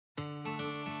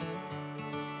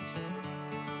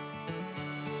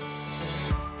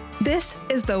This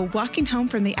is the Walking Home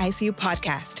from the ICU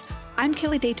podcast. I'm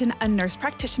Kelly Dayton, a nurse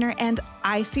practitioner and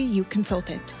ICU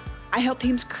consultant. I help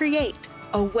teams create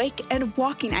awake and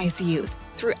walking ICUs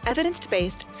through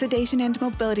evidence-based sedation and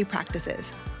mobility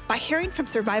practices. By hearing from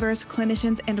survivors,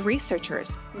 clinicians, and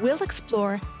researchers, we'll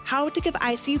explore how to give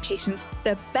ICU patients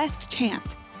the best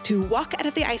chance to walk out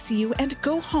of the ICU and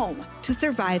go home to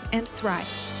survive and thrive.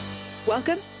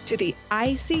 Welcome to the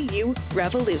ICU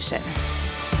Revolution.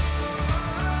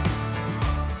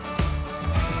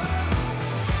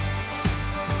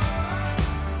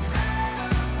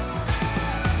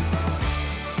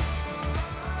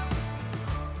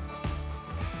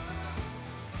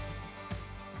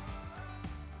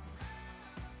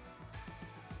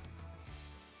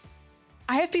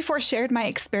 I have before shared my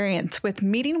experience with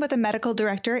meeting with a medical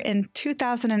director in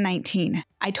 2019.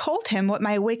 I told him what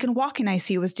my awake and walking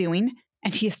ICU was doing,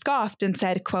 and he scoffed and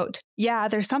said, quote, "Yeah,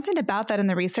 there's something about that in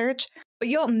the research, but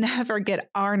you'll never get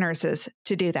our nurses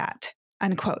to do that,"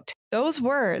 unquote. Those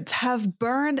words have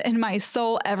burned in my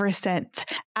soul ever since.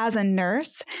 As a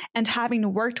nurse and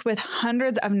having worked with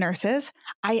hundreds of nurses,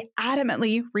 I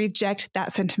adamantly reject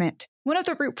that sentiment. One of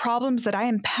the root problems that I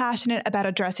am passionate about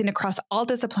addressing across all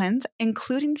disciplines,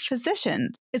 including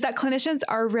physicians, is that clinicians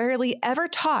are rarely ever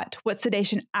taught what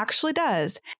sedation actually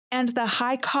does and the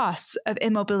high costs of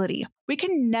immobility. We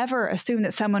can never assume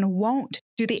that someone won't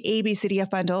do the ABCDEF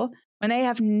bundle when they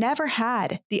have never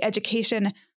had the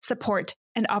education, support,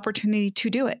 and opportunity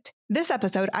to do it. This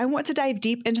episode, I want to dive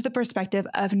deep into the perspective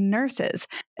of nurses,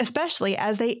 especially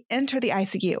as they enter the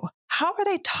ICU. How are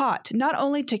they taught not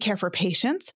only to care for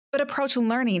patients, but approach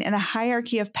learning in the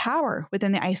hierarchy of power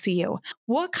within the ICU?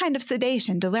 What kind of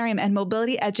sedation, delirium, and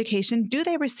mobility education do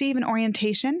they receive in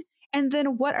orientation? And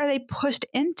then what are they pushed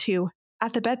into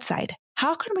at the bedside?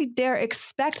 How can we dare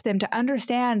expect them to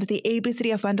understand the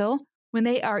ABCDEF bundle when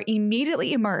they are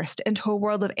immediately immersed into a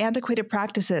world of antiquated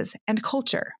practices and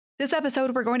culture? This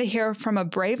episode, we're going to hear from a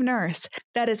brave nurse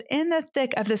that is in the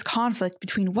thick of this conflict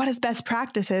between what is best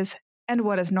practices and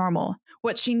what is normal,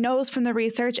 what she knows from the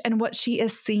research and what she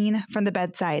is seeing from the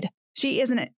bedside. She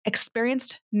is an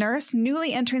experienced nurse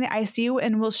newly entering the ICU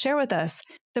and will share with us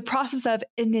the process of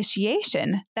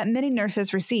initiation that many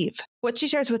nurses receive. What she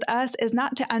shares with us is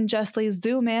not to unjustly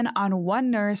zoom in on one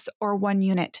nurse or one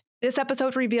unit. This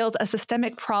episode reveals a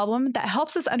systemic problem that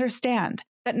helps us understand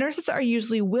that nurses are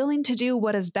usually willing to do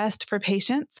what is best for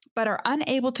patients, but are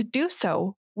unable to do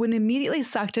so when immediately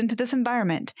sucked into this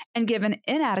environment and given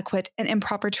inadequate and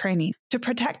improper training. To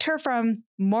protect her from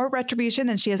more retribution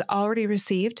than she has already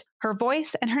received, her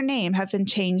voice and her name have been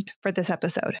changed for this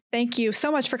episode. Thank you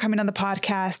so much for coming on the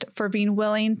podcast, for being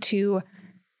willing to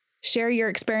share your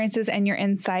experiences and your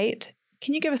insight.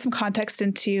 Can you give us some context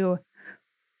into,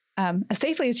 as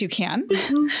safely as you can,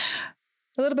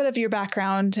 a little bit of your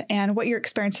background and what your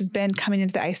experience has been coming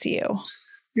into the ICU?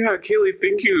 Yeah, Kaylee,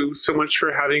 thank you so much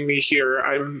for having me here.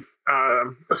 I'm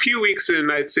a few weeks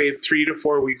in, I'd say 3 to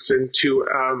 4 weeks into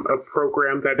a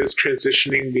program that is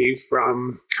transitioning me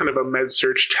from kind of a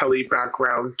med-surg tele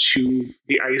background to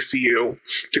the ICU,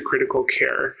 to critical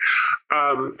care.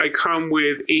 I come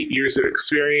with 8 years of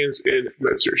experience in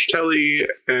med-surg tele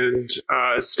and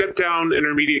step-down,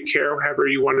 intermediate care, however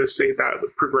you want to say that,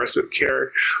 progressive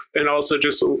care, and also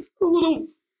just a little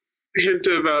hint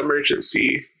of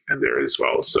emergency in there as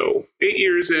well. So 8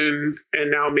 years in and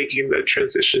now making the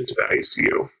transition to the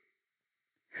ICU.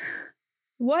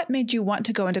 What made you want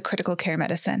to go into critical care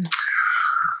medicine?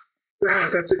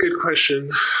 That's a good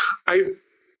question.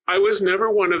 I was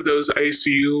never one of those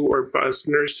ICU or bus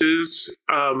nurses,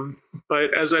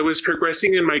 but as I was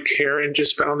progressing in my care and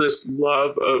just found this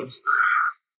love of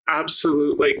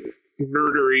absolute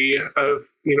nerdery of,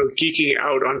 geeking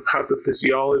out on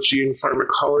pathophysiology and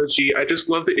pharmacology. I just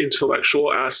love the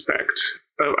intellectual aspect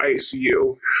of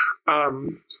ICU.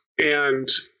 And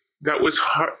that was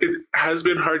hard. It has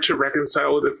been hard to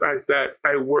reconcile with the fact that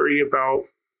I worry about,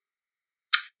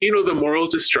 the moral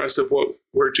distress of what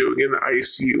we're doing in the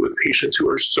ICU with patients who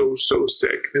are so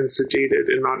sick and sedated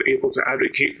and not able to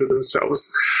advocate for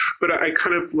themselves. But I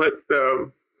kind of let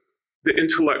the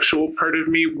intellectual part of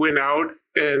me win out,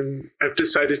 and I've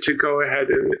decided to go ahead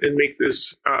and make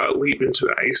this leap into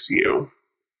the ICU.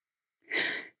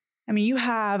 I mean, you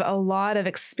have a lot of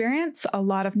experience, a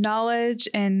lot of knowledge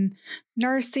in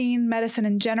nursing, medicine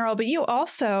in general, but you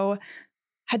also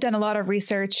had done a lot of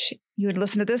research. You had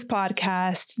listened to this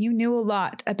podcast. You knew a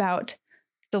lot about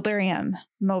delirium,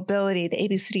 mobility, the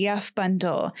ABCDEF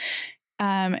bundle.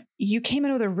 You came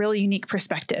in with a really unique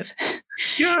perspective.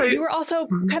 Yeah. You were also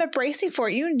kind of bracing for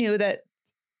it. You knew that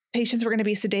patients were going to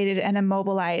be sedated and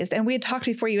immobilized. And we had talked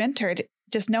before you entered,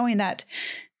 just knowing that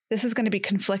this is going to be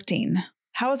conflicting.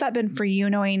 How has that been for you,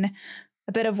 knowing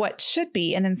a bit of what should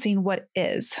be and then seeing what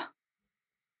is?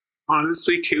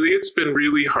 Honestly, Kaylee, it's been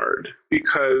really hard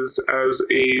because as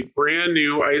a brand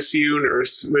new ICU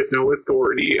nurse with no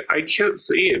authority, I can't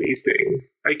say anything.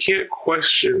 I can't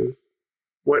question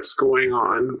what's going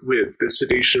on with the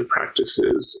sedation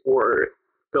practices or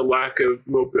the lack of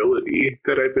mobility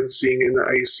that I've been seeing in the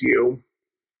ICU.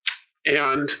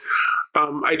 And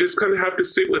I just kind of have to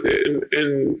sit with it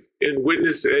and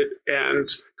witness it and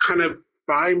kind of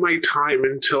buy my time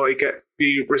until I get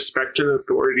the respect and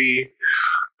authority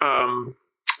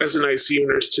as an ICU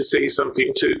nurse to say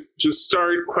something, to just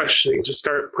start questioning, to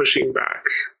start pushing back.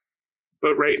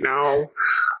 But right now,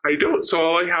 I don't. So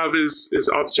all I have is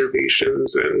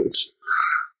observations and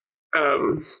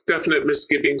definite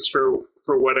misgivings for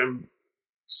what I'm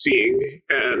seeing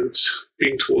and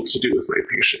being told to do with my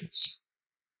patients.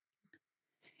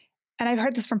 And I've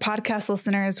heard this from podcast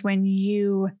listeners, when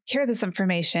you hear this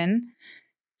information,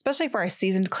 especially for our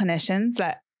seasoned clinicians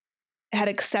that had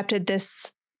accepted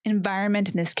this environment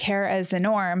and this care as the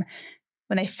norm,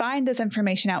 when they find this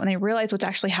information out, when they realize what's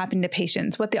actually happening to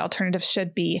patients, what the alternative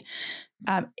should be,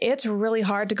 it's really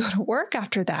hard to go to work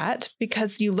after that,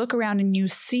 because you look around and you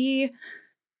see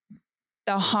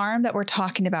the harm that we're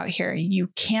talking about here. You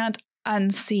can't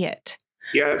unsee it.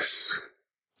 Yes,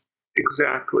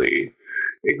 exactly.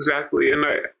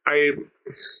 And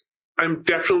I'm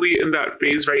definitely in that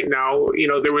phase right now. You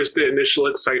know, there was the initial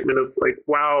excitement of like,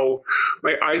 wow,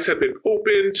 my eyes have been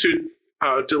open to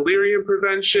delirium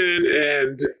prevention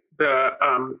and the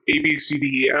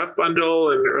ABCDEF bundle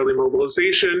and early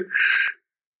mobilization.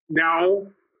 Now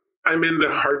I'm in the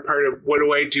hard part of, what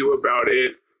do I do about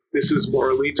it? This is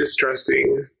morally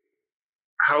distressing.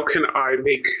 How can I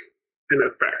make an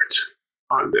effect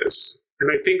on this?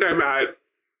 And I think I'm at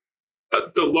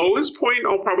the lowest point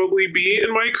I'll probably be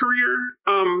in my career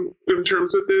in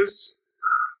terms of this.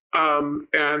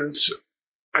 And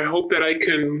I hope that I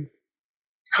can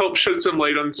help shed some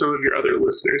light on some of your other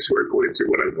listeners who are going through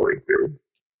what I'm going through.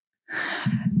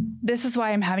 This is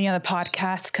why I'm having you on the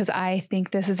podcast, because I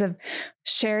think this is a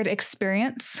shared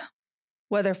experience,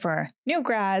 whether for new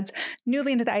grads,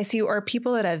 newly into the ICU, or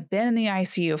people that have been in the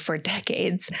ICU for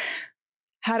decades,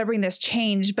 how to bring this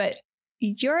change. But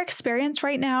your experience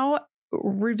right now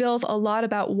reveals a lot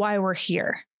about why we're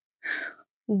here,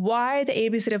 why the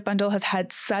ABCDEF bundle has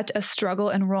had such a struggle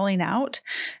in rolling out.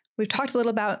 We've talked a little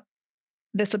about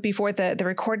this before the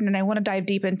recording, and I want to dive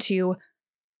deep into,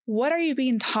 what are you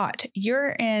being taught?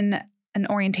 You're in an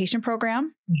orientation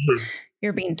program. Mm-hmm.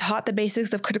 You're being taught the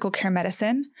basics of critical care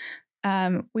medicine.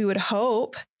 We would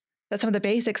hope that some of the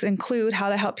basics include how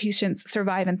to help patients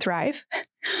survive and thrive.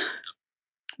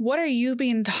 What are you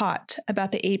being taught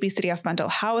about the ABCDEF bundle?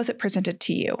 How is it presented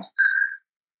to you?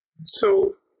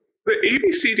 So the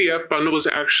ABCDEF bundle was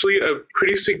actually a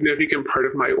pretty significant part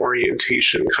of my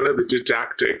orientation, kind of the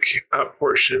didactic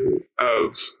portion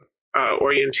of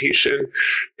orientation.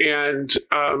 And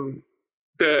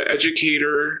the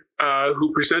educator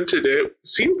who presented it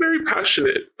seemed very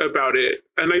passionate about it.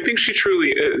 And I think she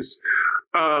truly is.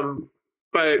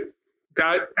 But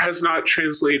that has not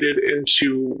translated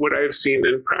into what I've seen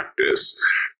in practice.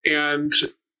 And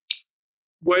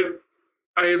what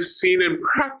I have seen in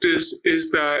practice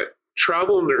is that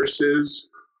travel nurses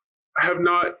have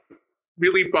not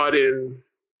really bought in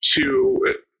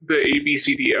to the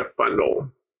ABCDEF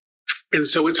bundle. And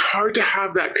so it's hard to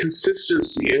have that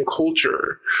consistency in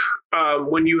culture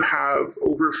when you have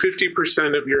over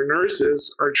 50% of your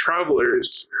nurses are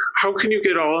travelers. How can you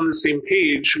get all on the same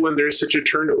page when there's such a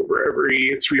turnover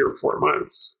every 3 or 4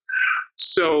 months?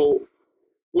 So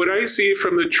what I see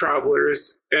from the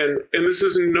travelers, and this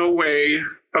is in no way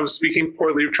I'm speaking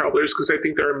poorly of travelers, because I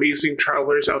think there are amazing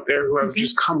travelers out there who have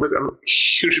just come with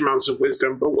huge amounts of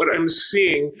wisdom. But what I'm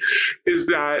seeing is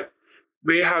that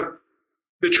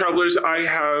the travelers I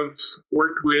have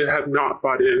worked with have not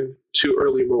bought into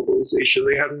early mobilization.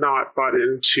 They have not bought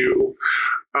into,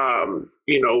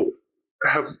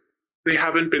 they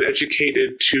haven't been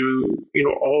educated to,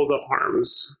 all the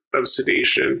harms of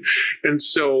sedation. And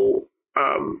so,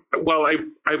 while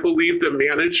I believe the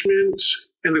management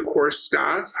and the core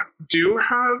staff do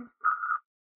have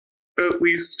at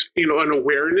least, an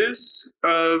awareness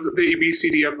of the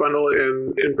ABCDEF bundle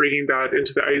and bringing that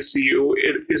into the ICU,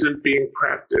 it isn't being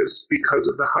practiced because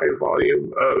of the high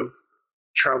volume of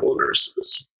travel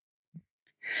nurses.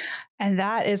 And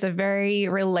that is a very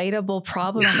relatable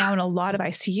problem right now in a lot of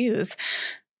ICUs.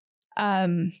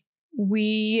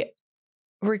 We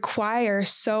require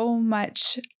so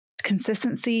much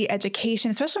consistency,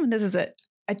 education, especially when this is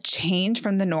a change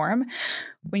from the norm.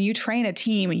 When you train a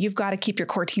team, you've got to keep your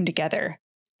core team together.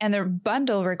 And the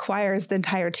bundle requires the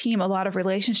entire team a lot of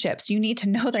relationships. You need to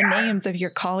know the names of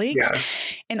your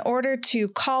colleagues in order to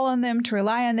call on them, to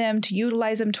rely on them, to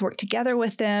utilize them, to work together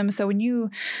with them. So when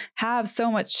you have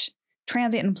so much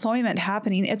transient employment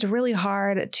happening, it's really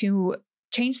hard to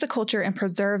change the culture and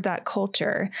preserve that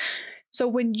culture. So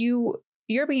when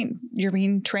you're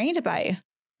being trained by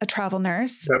a travel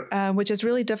nurse, which is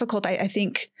really difficult. I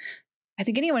think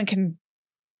anyone can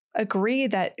agree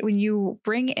that when you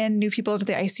bring in new people into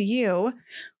the ICU,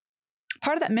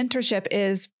 part of that mentorship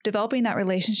is developing that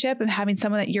relationship and having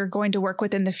someone that you're going to work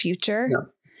with in the future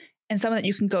and someone that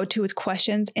you can go to with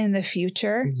questions in the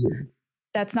future. Mm-hmm.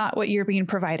 That's not what you're being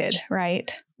provided,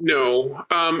 right? No.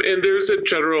 And there's a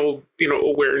general,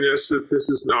 awareness that this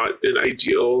is not an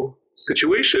ideal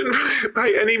situation by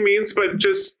any means, but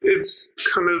just it's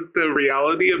kind of the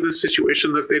reality of the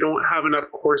situation that they don't have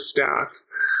enough core staff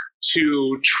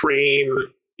to train,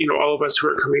 all of us who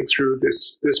are coming through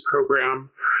this program.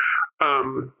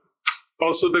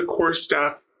 Also the core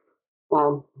staff,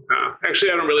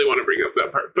 actually, I don't really want to bring up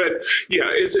that part, but yeah,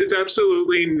 it's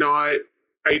absolutely not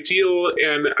ideal.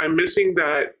 And I'm missing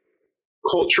that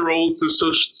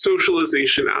the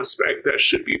socialization aspect that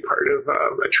should be part of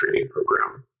a training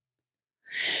program.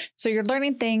 So you're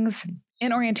learning things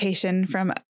in orientation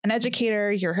from an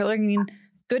educator, you're learning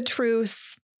good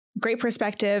truths, great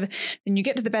perspective. Then you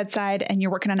get to the bedside and you're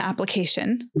working on an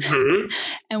application. Mm-hmm.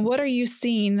 And what are you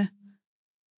seeing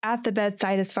at the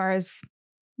bedside as far as,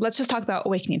 let's just talk about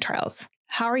awakening trials.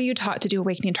 How are you taught to do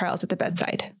awakening trials at the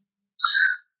bedside?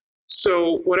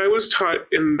 So what I was taught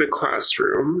in the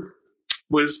classroom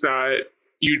was that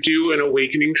you do an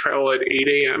awakening trial at 8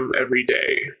 a.m. every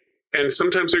day. And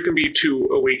sometimes there can be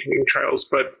 2 awakening trials,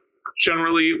 but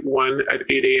generally 1 at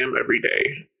 8 a.m. every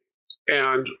day.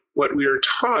 And what we are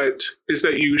taught is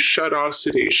that you shut off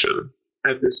sedation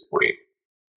at this point.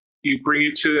 You bring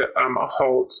it to a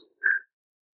halt,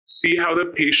 see how the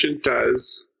patient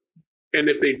does, and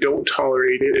if they don't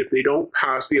tolerate it, if they don't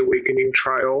pass the awakening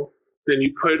trial, then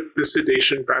you put the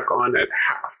sedation back on at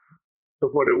half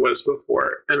of what it was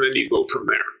before, and then you go from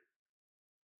there.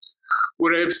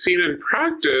 What I've seen in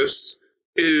practice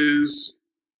is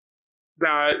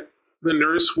that the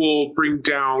nurse will bring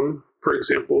down, for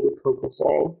example, the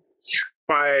propofol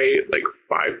by like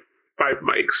five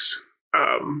mics.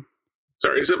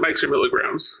 Sorry, is it mics or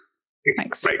milligrams?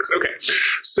 Mics. Okay.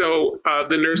 So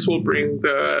the nurse will bring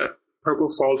the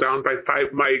propofol down by 5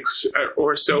 mics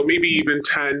or so, maybe even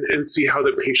 10, and see how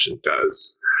the patient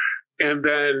does. And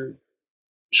then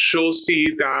she'll see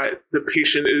that the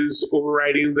patient is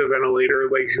overriding the ventilator,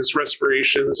 like his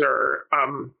respirations are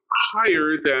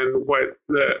higher than what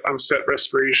the set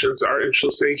respirations are, and she'll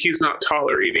say he's not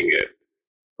tolerating it.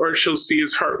 Or she'll see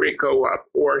his heart rate go up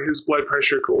or his blood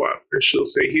pressure go up, and she'll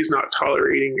say he's not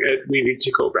tolerating it, we need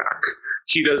to go back.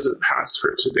 He doesn't pass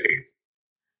for today.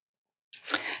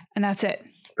 And that's it.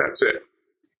 That's it.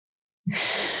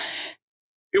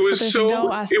 It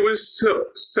was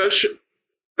such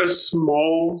a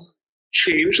small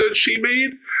change that she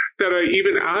made that I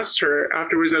even asked her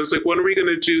afterwards. I was like, when are we going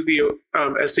to do the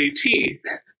SAT?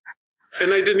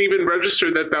 And I didn't even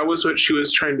register that was what she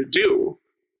was trying to do.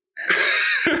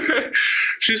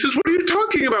 She says, what are you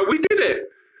talking about? We did it.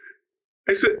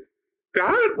 I said,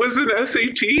 that was an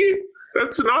SAT?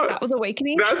 That was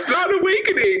awakening? That's not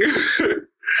awakening.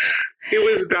 It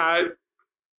was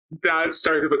that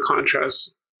stark of a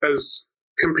contrast as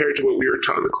compared to what we were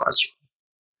taught in the classroom.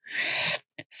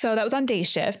 So that was on day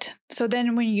shift. So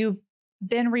then when you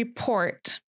then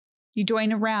report, you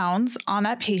join rounds on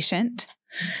that patient,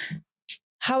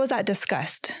 how was that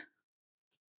discussed?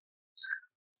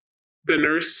 The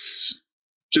nurse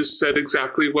just said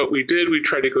exactly what we did. We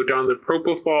tried to go down the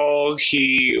propofol.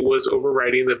 He was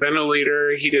overriding the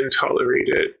ventilator. He didn't tolerate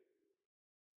it.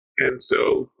 And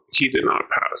so he did not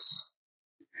pass.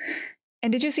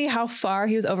 And did you see how far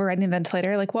he was overriding the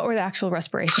ventilator? Like, what were the actual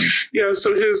respirations? Yeah,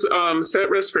 so his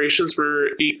set respirations were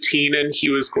 18, and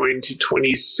he was going to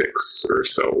 26 or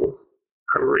so,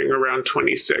 hovering around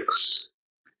 26.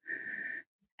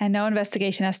 And no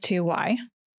investigation as to why?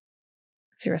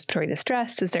 Is there respiratory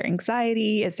distress? Is there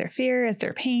anxiety? Is there fear? Is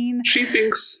there pain? She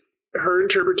thinks her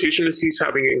interpretation is he's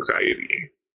having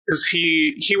anxiety. Because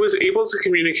he was able to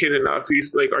communicate enough.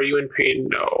 He's like, are you in pain?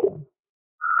 No.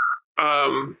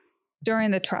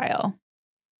 During the trial?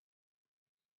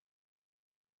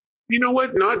 You know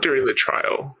what? Not during the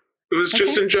trial. It was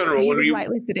just in general. He was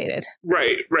lightly sedated.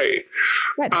 Right.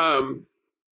 Good.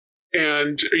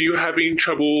 And are you having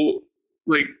trouble,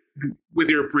 like, with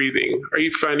your breathing? Are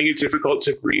you finding it difficult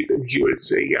to breathe? And he would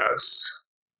say yes.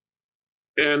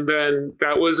 And then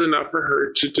that was enough for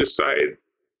her to decide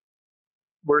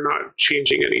we're not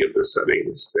changing any of the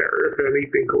settings there, if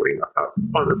anything, going up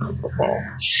on the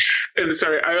propofol. And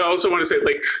sorry, I also want to say,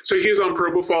 like, so he was on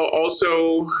propofol.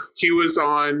 Also, he was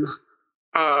on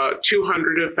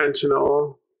 200 of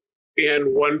fentanyl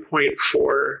and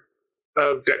 1.4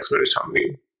 of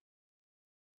dexmedetomidine.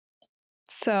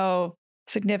 So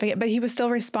significant, but he was still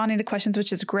responding to questions,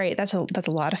 which is great. That's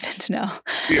a lot of fentanyl.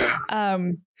 Yeah.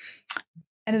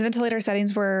 And his ventilator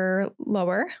settings were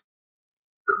lower.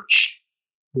 Gosh,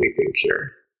 let me think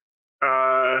here.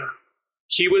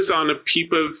 He was on a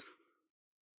PEEP of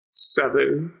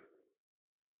 7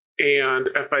 and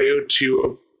FiO2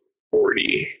 of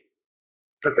 40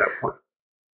 at that point.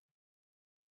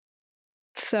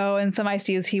 So in some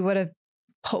ICUs, he would have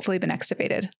hopefully been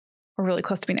extubated or really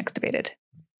close to being extubated.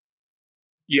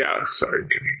 Yeah, sorry.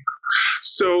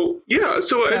 So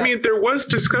I mean, there was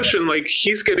discussion, like,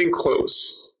 he's getting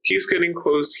close. He's getting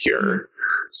close here. Mm-hmm.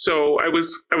 So I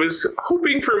was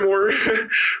hoping for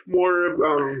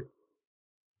more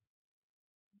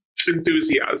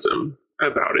enthusiasm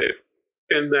about it.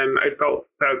 And then I felt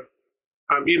that,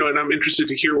 and I'm interested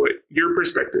to hear what your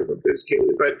perspective of this,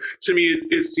 Kaylee. But to me,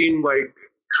 it seemed like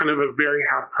kind of a very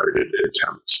half-hearted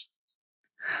attempt.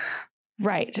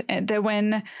 Right. And then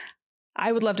when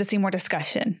I would love to see more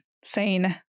discussion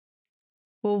saying,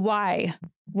 well, why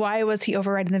was he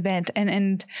overriding the vent?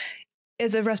 And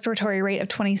is a respiratory rate of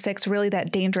 26 really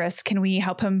that dangerous? Can we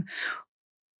help him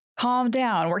calm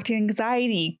down, work the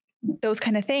anxiety, those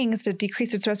kind of things to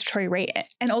decrease his respiratory rate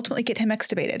and ultimately get him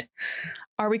extubated?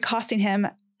 Are we costing him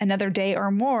another day or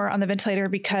more on the ventilator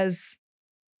because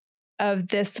of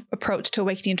this approach to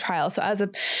awakening trial? So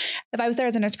if I was there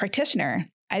as a nurse practitioner,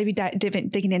 I'd be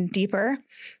digging in deeper.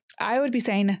 I would be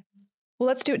saying, well,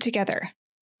 let's do it together.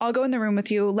 I'll go in the room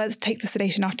with you. Let's take the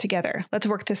sedation off together. Let's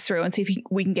work this through and see if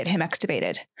we can get him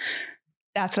extubated.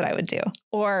 That's what I would do.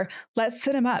 Or let's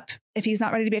sit him up. If he's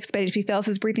not ready to be extubated, if he fails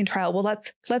his breathing trial, well,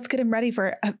 let's get him ready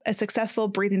for a successful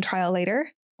breathing trial later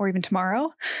or even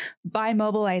tomorrow by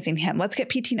mobilizing him. Let's get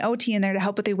PT and OT in there to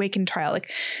help with the awaken trial.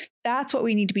 Like, that's what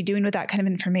we need to be doing with that kind of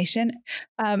information.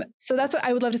 So that's what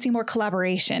I would love to see, more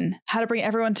collaboration, how to bring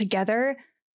everyone together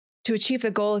to achieve the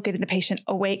goal of getting the patient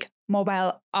awake,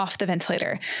 mobile, off the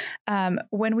ventilator.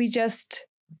 When we just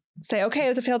say, okay, it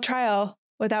was a failed trial,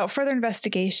 without further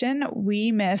investigation,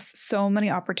 we miss so many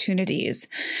opportunities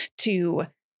to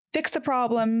fix the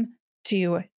problem,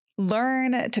 to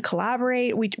learn, to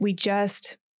collaborate. We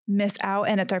just miss out,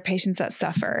 and it's our patients that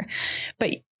suffer.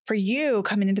 But for you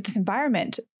coming into this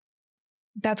environment,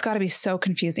 that's got to be so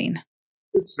confusing.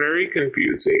 It's very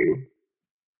confusing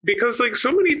because, like,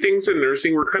 so many things in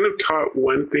nursing, we're kind of taught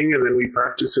one thing and then we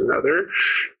practice another.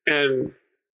 And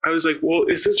I was like, well,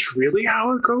 is this really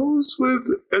how it goes with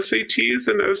SATs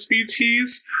and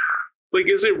SBTs? Like,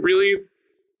 is it really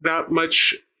that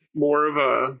much more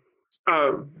of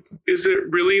is it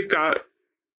really that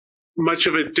much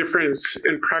of a difference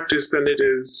in practice than it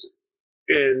is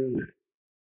in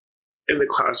the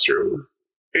classroom?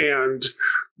 And,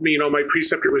 my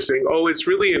preceptor was saying, oh, it's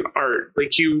really an art.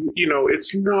 Like,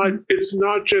 it's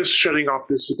not just shutting off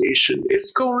the sedation.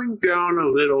 It's going down a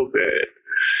little bit.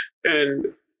 And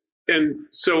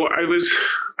so I was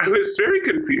very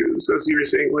confused, as you were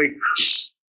saying, like,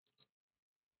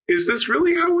 is this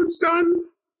really how it's done?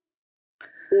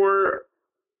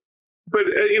 But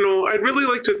I'd really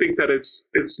like to think that it's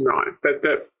not,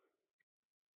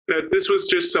 that this was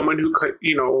just someone who,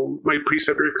 my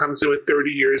preceptor comes in with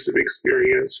 30 years of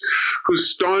experience, who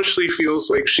staunchly feels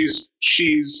like she's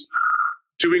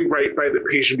doing right by the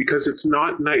patient because it's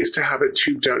not nice to have a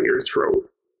tube down your throat.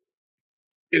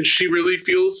 And she really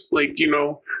feels like,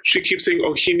 she keeps saying,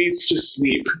 oh, he needs to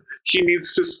sleep. He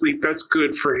needs to sleep. That's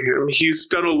good for him. He's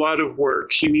done a lot of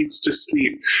work. He needs to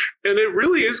sleep. And it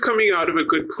really is coming out of a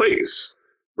good place,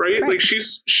 right? Like,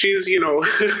 she's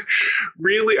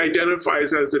really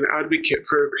identifies as an advocate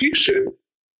for a patient.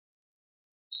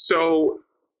 So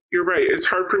you're right. It's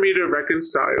hard for me to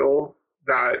reconcile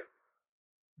that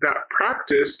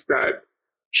practice that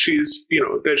she's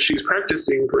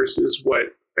practicing versus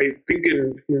what I think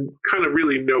and kind of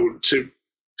really know to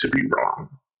be wrong.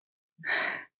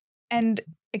 And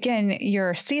again,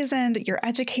 you're seasoned, you're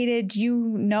educated, you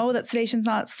know that sedation's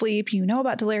not sleep, you know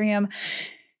about delirium,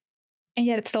 and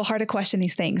yet it's still hard to question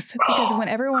these things because when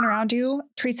everyone around you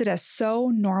treats it as so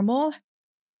normal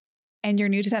and you're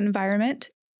new to that environment,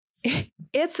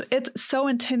 it's so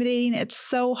intimidating. It's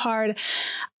so hard.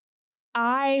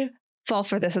 I fall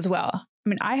for this as well. I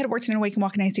mean, I had worked in an awake and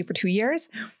walk-in ICU for 2 years.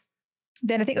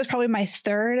 Then I think it was probably my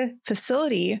third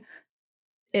facility.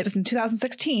 It was in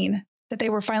 2016 that they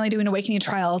were finally doing awakening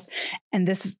trials. And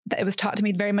it was taught to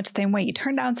me very much the same way. You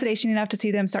turn down sedation enough to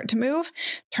see them start to move,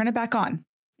 turn it back on.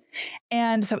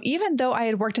 And so even though I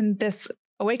had worked in this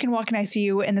awake and walk in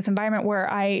ICU in this environment where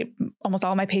almost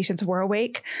all my patients were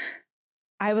awake,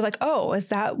 I was like, oh, is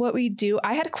that what we do?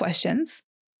 I had questions.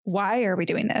 Why are we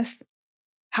doing this?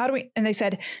 And they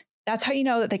said, that's how you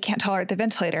know that they can't tolerate the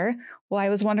ventilator. Well, I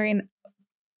was wondering,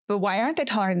 but why aren't they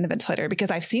tolerating the ventilator?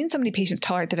 Because I've seen so many patients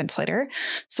tolerate the ventilator.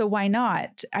 So why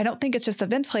not? I don't think it's just the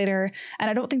ventilator. And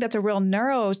I don't think that's a real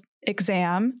neuro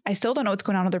exam. I still don't know what's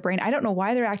going on with their brain. I don't know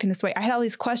why they're acting this way. I had all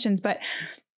these questions, but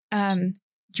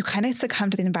you kind of succumb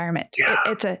to the environment. Yeah.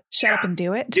 It's a shut up and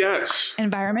do it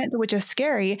environment, which is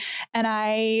scary. And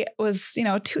I was,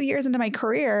 2 years into my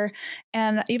career.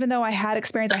 And even though I had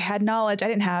experience, I had knowledge, I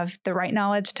didn't have the right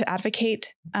knowledge to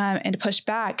advocate and to push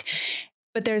back.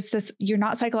 But there's this, you're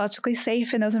not psychologically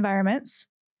safe in those environments.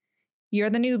 You're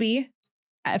the newbie.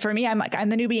 For me, I'm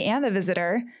the newbie and the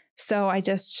visitor. So I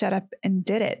just shut up and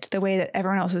did it the way that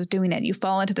everyone else is doing it. You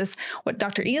fall into this, what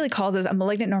Dr. Ely calls as a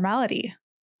malignant normality.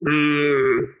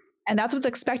 And that's what's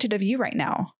expected of you right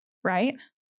now, right?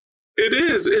 It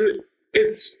is. And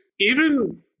it's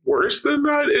even worse than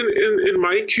that in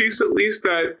my case, at least,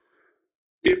 that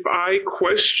if I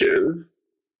question,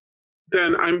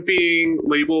 then I'm being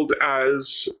labeled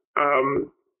as,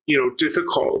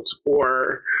 difficult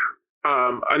or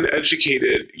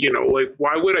uneducated. Like,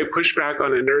 why would I push back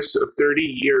on a nurse of 30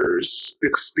 years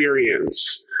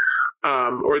experience?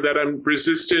 Or that I'm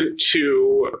resistant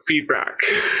to feedback.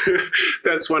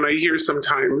 That's one I hear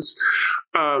sometimes.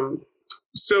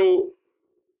 So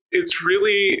it's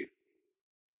really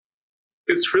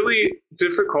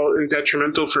difficult and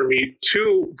detrimental for me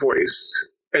to voice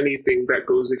anything that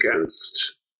goes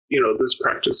against, this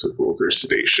practice of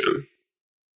over-sedation.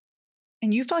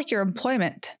 And you feel like your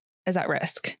employment is at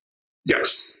risk.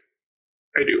 Yes,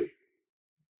 I do.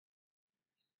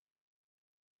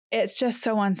 It's just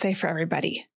so unsafe for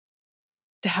everybody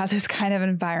to have this kind of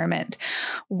environment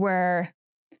where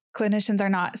clinicians are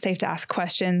not safe to ask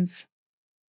questions,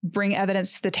 bring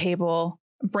evidence to the table,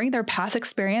 bring their past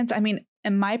experience. I mean,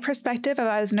 in my perspective, if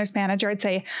I was a nurse manager, I'd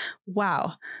say,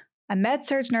 wow, a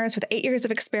med-surg nurse with 8 years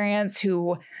of experience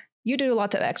who you do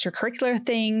lots of extracurricular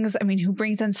things. I mean, who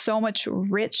brings in so much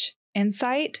rich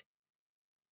insight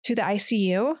to the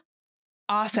ICU.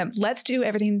 Awesome. Let's do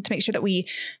everything to make sure that we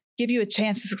give you a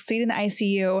chance to succeed in the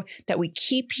ICU, that we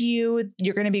keep you.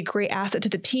 You're going to be a great asset to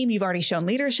the team. You've already shown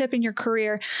leadership in your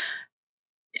career.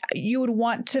 You would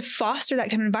want to foster that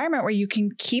kind of environment where you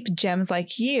can keep gems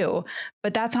like you,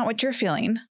 but that's not what you're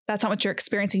feeling. That's not what you're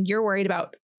experiencing. You're worried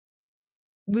about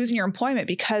losing your employment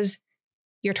because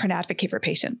you're trying to advocate for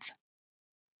patients.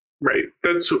 Right.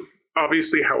 That's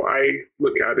obviously how I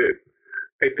look at it.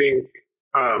 I think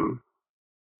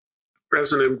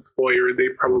as an employer,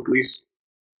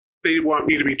 they want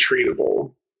me to be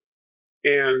treatable,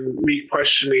 and me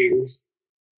questioning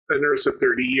a nurse of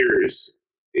 30 years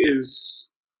is,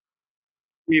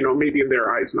 maybe in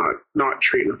their eyes, not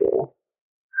treatable.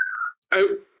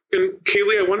 And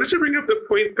Kaylee, I wanted to bring up the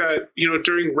point that,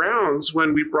 during rounds,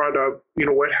 when we brought up,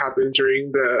 what happened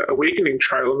during the awakening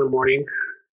trial in the morning,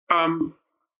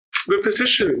 the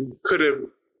physician could have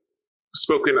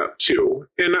spoken up to.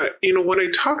 And, when I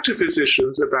talk to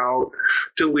physicians about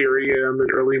delirium and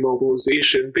early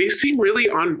mobilization, they seem really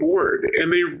on board.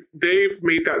 And they've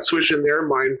made that switch in their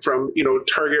mind from,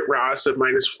 target RASS of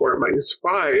 -4,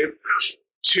 -5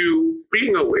 to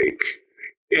being awake.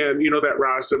 And, that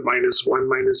RASS of -1,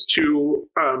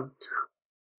 -2.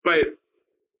 But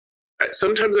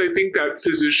sometimes I think that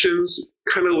physicians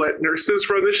kind of let nurses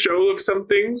run the show of some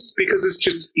things because it's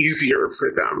just easier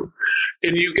for them.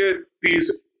 And you get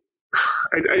these,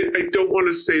 I don't want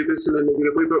to say this in a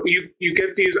negative way, but you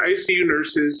get these ICU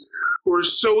nurses who are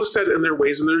so set in their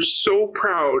ways and they're so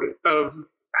proud of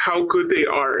how good they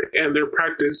are and their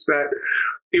practice that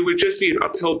it would just be an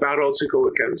uphill battle to go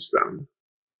against them.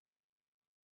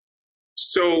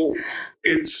 So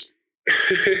it's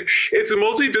it's a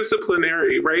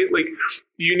multidisciplinary, right? Like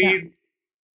you need,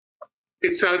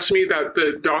 It's sad to me that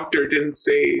the doctor didn't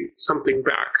say something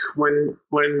back when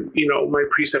my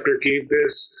preceptor gave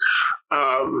this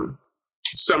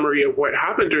summary of what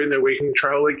happened during the awakening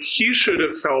trial. Like he should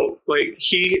have felt like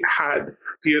he had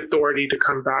the authority to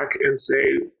come back and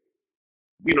say,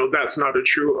 that's not a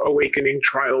true awakening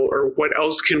trial, or what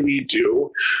else can we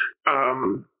do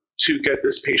to get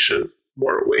this patient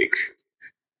more awake.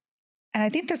 And I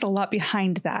think there's a lot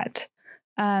behind that.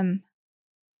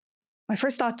 My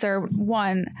first thoughts are,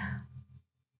 one,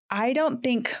 I don't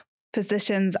think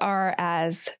physicians are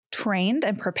as trained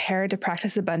and prepared to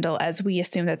practice a bundle as we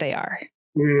assume that they are.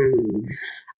 Mm.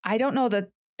 I don't know that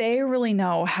they really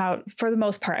know how, for the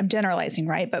most part, I'm generalizing,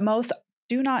 right? But most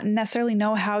do not necessarily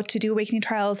know how to do awakening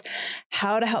trials,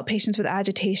 how to help patients with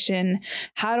agitation,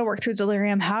 how to work through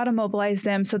delirium, how to mobilize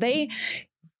them. So they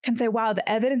can say, wow, the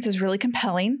evidence is really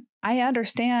compelling. I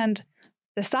understand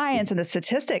the science and the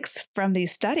statistics from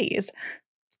these studies.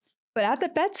 But at the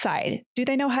bedside, do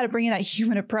they know how to bring in that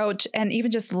human approach and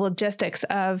even just the logistics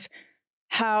of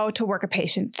how to work a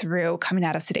patient through coming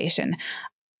out of sedation?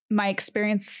 My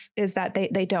experience is that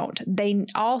they don't. They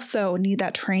also need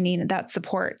that training, that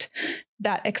support,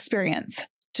 that experience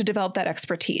to develop that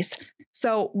expertise.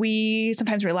 So we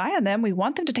sometimes rely on them. We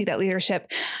want them to take that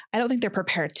leadership. I don't think they're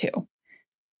prepared to.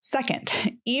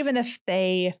 Second, even if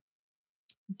they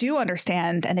do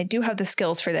understand and they do have the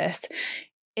skills for this,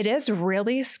 it is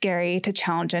really scary to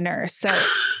challenge a nurse. So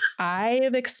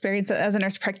I've experienced it as a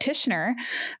nurse practitioner.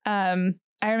 I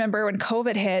remember when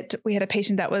COVID hit, we had a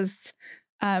patient that was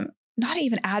not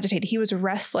even agitated. He was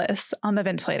restless on the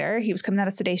ventilator. He was coming out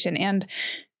of sedation. And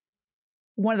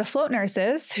one of the float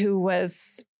nurses, who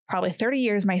was probably 30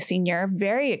 years my senior,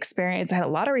 very experienced, I had a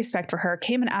lot of respect for her,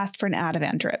 came and asked for an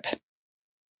Ativan drip.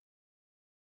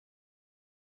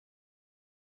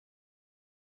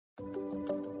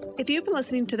 If you've been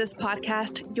listening to this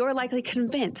podcast, you're likely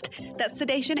convinced that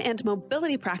sedation and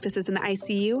mobility practices in the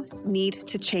ICU need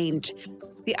to change.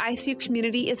 The ICU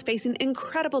community is facing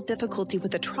incredible difficulty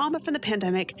with the trauma from the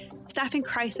pandemic, staffing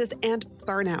crisis, and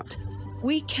burnout.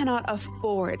 We cannot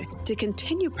afford to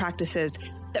continue practices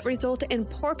that result in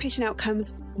poor patient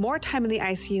outcomes, more time in the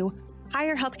ICU,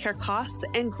 higher healthcare costs,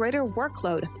 and greater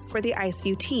workload for the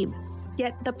ICU team.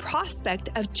 Yet the prospect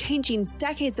of changing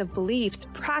decades of beliefs,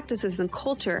 practices, and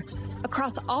culture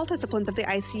across all disciplines of the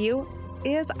ICU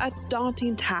is a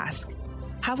daunting task.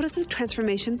 How does this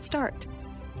transformation start?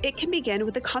 It can begin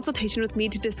with a consultation with me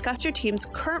to discuss your team's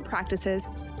current practices,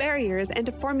 barriers, and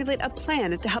to formulate a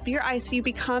plan to help your ICU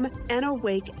become an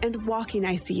awake and walking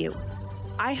ICU.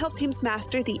 I help teams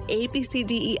master the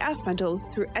ABCDEF bundle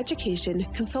through education,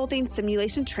 consulting,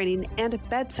 simulation training, and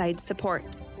bedside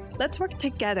support. Let's work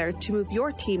together to move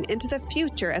your team into the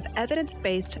future of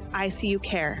evidence-based ICU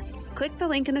care. Click the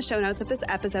link in the show notes of this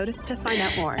episode to find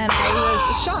out more. And I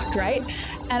was shocked, right?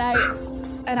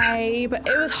 But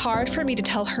it was hard for me to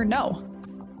tell her no.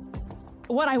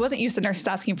 One, I wasn't used to nurses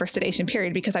asking for sedation,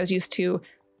 period, because I was used to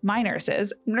my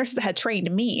nurses that had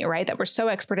trained me, right, that were so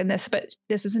expert in this, but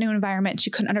this was a new environment. She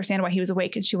couldn't understand why he was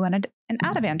awake, and she wanted an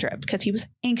Ativan drip because he was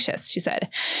anxious, she said.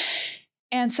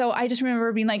 And so I just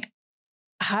remember being like,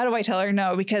 how do I tell her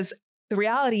no? Because the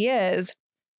reality is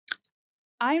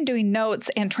I'm doing notes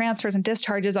and transfers and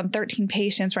discharges on 13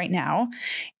 patients right now,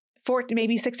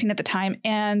 maybe 16 at the time.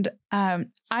 And I'm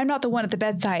not the one at the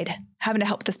bedside having to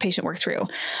help this patient work through.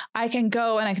 I can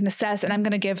go and I can assess, and I'm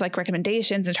going to give like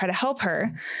recommendations and try to help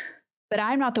her. But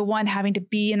I'm not the one having to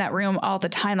be in that room all the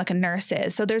time like a nurse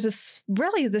is. So there's this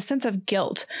sense of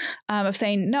guilt of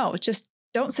saying, no, just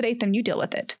don't sedate them. You deal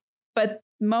with it. But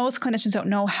most clinicians don't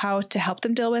know how to help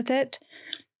them deal with it.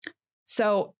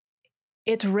 So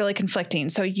it's really conflicting.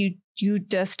 So you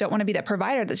just don't want to be that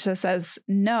provider that just says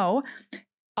no.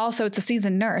 Also, it's a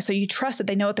seasoned nurse, so you trust that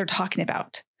they know what they're talking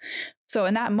about. So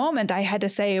in that moment, I had to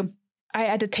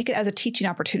take it as a teaching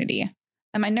opportunity.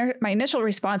 And my initial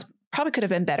response probably could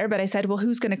have been better, but I said, well,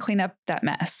 who's going to clean up that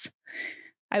mess?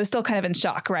 I was still kind of in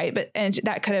shock, right? And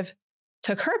that could have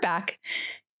took her back.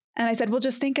 And I said, well,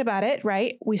 just think about it,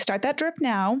 right? We start that drip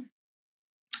now.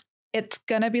 It's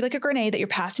going to be like a grenade that you're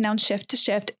passing down shift to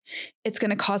shift. It's going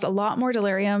to cause a lot more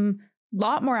delirium, a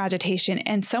lot more agitation,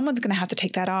 and someone's going to have to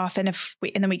take that off. And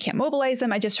then we can't mobilize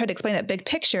them. I just tried to explain that big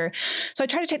picture. So I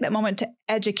tried to take that moment to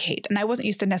educate. And I wasn't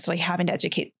used to necessarily having to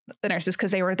educate the nurses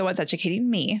because they were the ones educating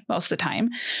me most of the time.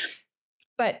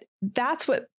 But that's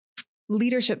what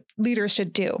leaders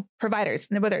should do. Providers,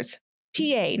 whether it's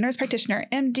PA, nurse practitioner,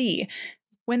 MD,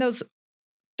 when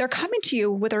they're coming to you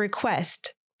with a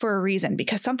request for a reason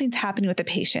because something's happening with the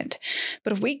patient.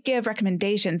 But if we give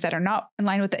recommendations that are not in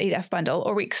line with the ADF bundle,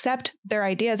 or we accept their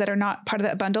ideas that are not part of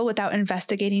that bundle without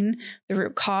investigating the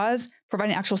root cause,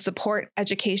 providing actual support,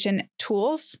 education,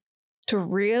 tools to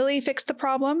really fix the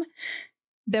problem,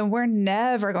 then we're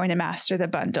never going to master the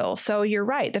bundle. So you're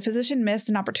right. The physician missed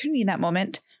an opportunity in that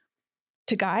moment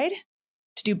to guide,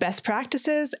 to do best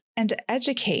practices, and to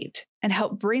educate and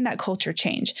help bring that culture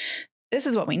change. This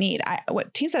is what we need.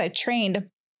 What teams that I've trained,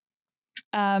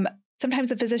 sometimes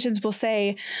the physicians will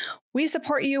say, we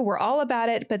support you, we're all about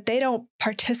it, but they don't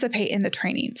participate in the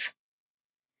trainings.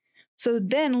 So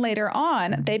then later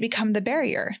on, they become the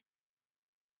barrier.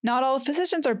 Not all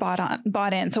physicians are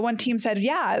bought in. So one team said,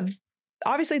 yeah,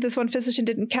 obviously this one physician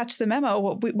didn't catch the memo,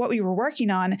 what we were working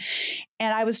on.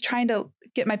 And I was trying to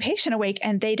get my patient awake,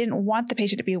 and they didn't want the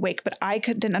patient to be awake, but I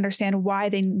didn't understand why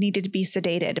they needed to be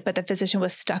sedated. But the physician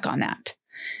was stuck on that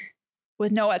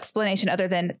with no explanation other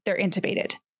than they're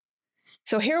intubated.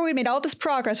 So here we made all this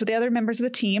progress with the other members of the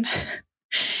team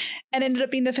and ended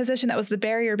up being the physician that was the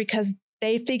barrier, because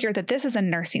they figured that this is a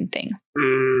nursing thing.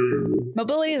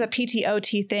 Mobility is a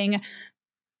PT/OT thing.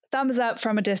 Thumbs up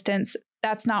from a distance.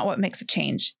 That's not what makes a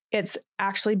change. It's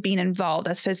actually being involved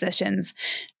as physicians,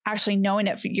 actually knowing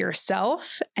it for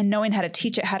yourself and knowing how to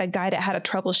teach it, how to guide it, how to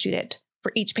troubleshoot it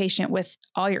for each patient with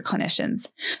all your clinicians.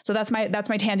 So that's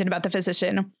my tangent about the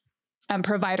physician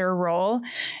provider role.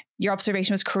 Your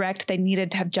observation was correct. They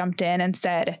needed to have jumped in and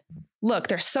said, look,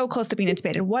 they're so close to being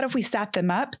intubated. What if we sat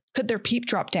them up? Could their PEEP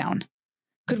drop down?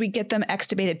 Could we get them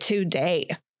extubated today?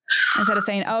 Instead of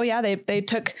saying, oh yeah, they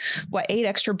took 8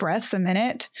 extra breaths a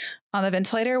minute on the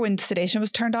ventilator when sedation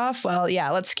was turned off. Well, yeah,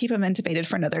 let's keep them intubated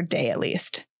for another day at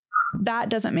least. That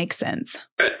doesn't make sense.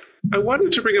 I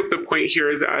wanted to bring up the point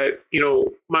here that,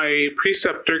 my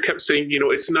preceptor kept saying,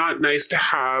 it's not nice to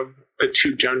have a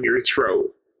tube down your throat.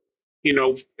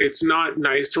 It's not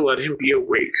nice to let him be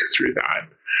awake through that.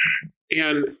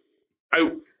 And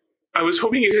I was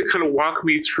hoping you could kind of walk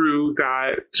me through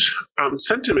that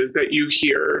sentiment that you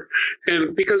hear.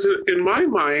 And because in my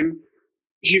mind,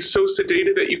 he's so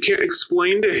sedated that you can't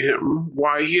explain to him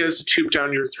why he has a tube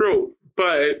down your throat.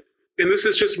 But, and this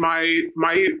is just my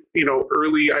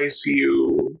early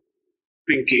ICU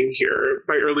thinking here,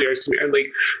 my early ICU, and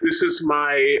this is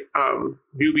my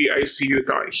newbie ICU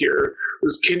thought here,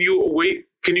 was can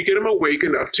you get him awake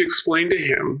enough to explain to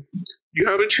him, you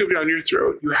have a tube down your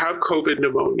throat, you have COVID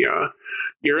pneumonia,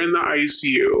 you're in the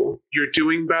ICU, you're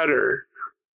doing better,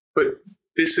 but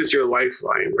this is your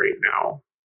lifeline right now.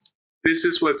 This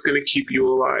is what's going to keep you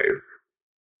alive.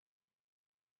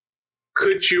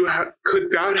 Could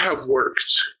that have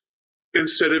worked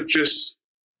instead of just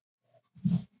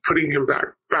putting him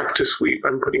back to sleep?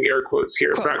 I'm putting air quotes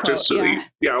here, back to sleep.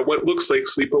 Yeah, what looks like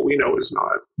sleep, but we know is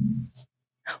not.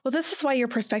 Well, this is why your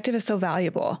perspective is so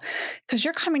valuable, because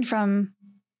you're coming from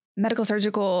medical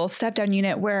surgical step-down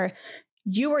unit where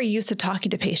you are used to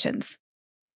talking to patients.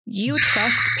 You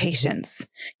trust patients.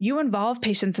 You involve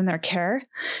patients in their care.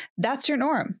 That's your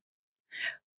norm.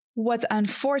 What's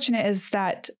unfortunate is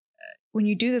that when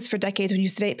you do this for decades, when you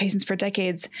sedate patients for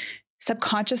decades,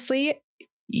 subconsciously,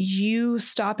 you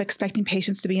stop expecting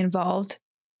patients to be involved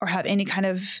or have any kind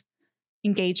of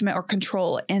engagement or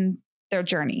control in their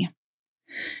journey.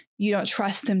 You don't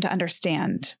trust them to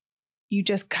understand. You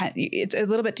just it's a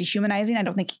little bit dehumanizing. I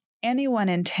don't think anyone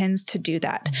intends to do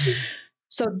that. Mm-hmm.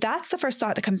 So that's the first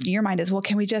thought that comes to your mind is, well,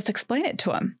 can we just explain it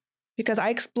to them? Because I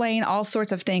explain all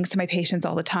sorts of things to my patients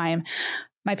all the time.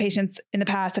 My patients in the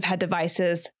past have had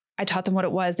devices. I taught them what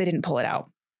it was. They didn't pull it out.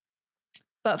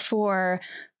 But for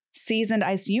seasoned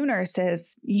ICU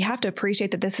nurses, you have to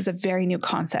appreciate that this is a very new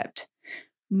concept.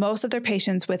 Most of their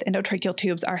patients with endotracheal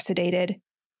tubes are sedated.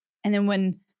 And then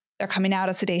when they're coming out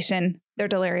of sedation, they're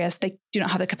delirious. They do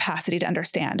not have the capacity to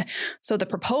understand. So the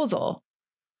proposal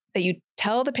that you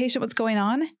tell the patient what's going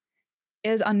on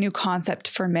is a new concept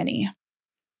for many.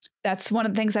 That's one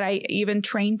of the things that I even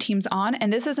train teams on.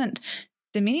 And this isn't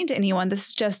demeaning to anyone. This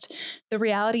is just the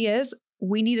reality is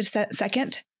we need a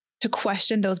second to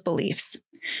question those beliefs.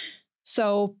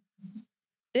 So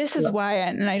this is why,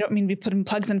 and I don't mean to be putting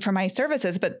plugs in for my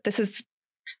services, but this is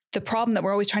the problem that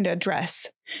we're always trying to address.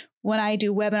 When I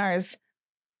do webinars,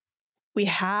 we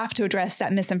have to address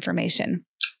that misinformation.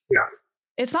 Yeah.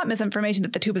 It's not misinformation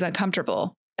that the tube is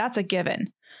uncomfortable. That's a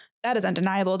given. That is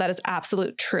undeniable. That is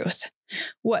absolute truth.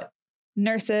 What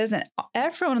nurses and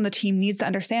everyone on the team needs to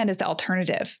understand is the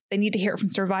alternative. They need to hear it from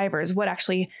survivors. Were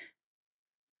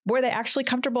they actually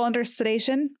comfortable under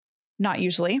sedation? Not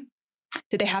usually.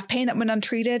 Did they have pain that went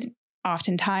untreated?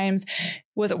 Oftentimes.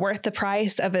 Was it worth the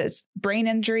price of a brain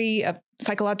injury, of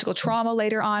psychological trauma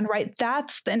later on, right?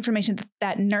 That's the information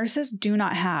that nurses do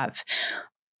not have.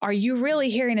 Are you really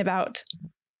hearing about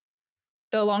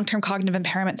the long-term cognitive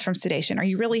impairments from sedation? Are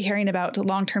you really hearing about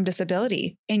long-term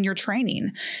disability in your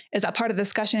training? Is that part of the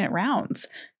discussion at rounds?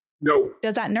 No.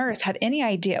 Does that nurse have any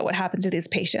idea what happens to these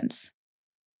patients?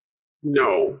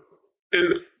 No.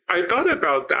 And I thought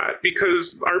about that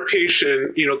because our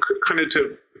patient, kind of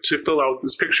to fill out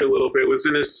this picture a little bit, was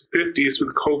in his 50s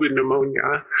with COVID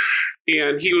pneumonia.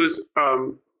 And he was,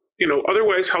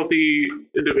 otherwise healthy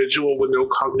individual with no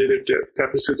cognitive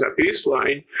deficits at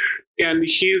baseline. And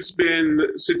he's been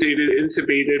sedated,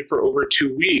 intubated for over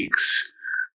 2 weeks.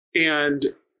 And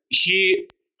he,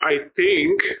 I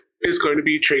think, is going to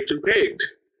be trached and pegged.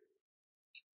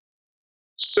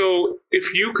 So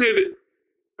if you could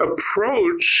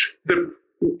approach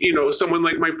someone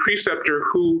like my preceptor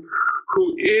who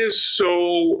is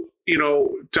so,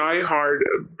 diehard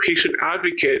patient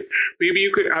advocate, maybe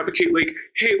you could advocate like,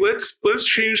 hey, let's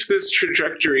change this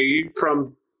trajectory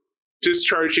from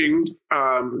discharging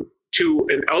to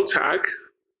an LTAC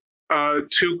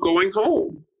to going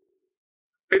home.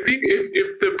 I think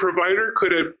if the provider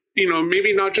could have,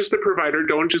 maybe not just the provider,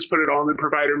 don't just put it all on the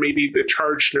provider, maybe the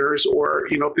charge nurse or,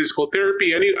 physical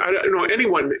therapy,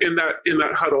 anyone in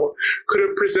that huddle could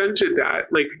have presented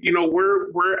that. Like,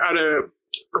 we're at a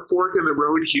fork in the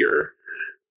road here.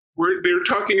 They're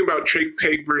talking about trach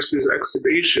peg versus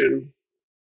extubation.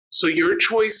 So your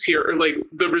choice here, or like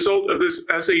the result of this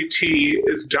SAT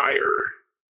is dire,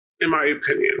 in my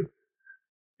opinion,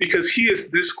 because he is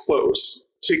this close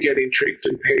to getting trached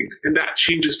and pegged, and that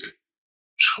changes the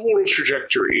total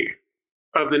trajectory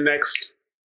of the next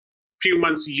few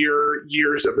months,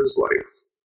 years of his life.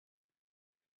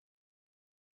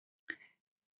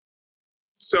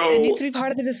 So it needs to be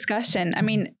part of the discussion. I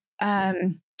mean,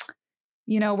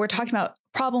 we're talking about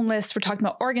problem lists, we're talking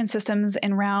about organ systems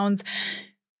and rounds.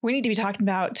 We need to be talking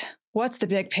about what's the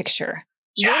big picture.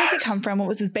 Yes. Where does it come from? What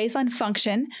was his baseline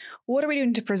function? What are we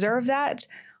doing to preserve that?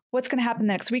 What's going to happen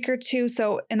the next week or two?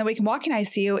 So in the wake and walking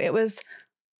ICU, it was,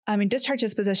 discharge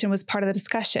disposition was part of the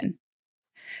discussion.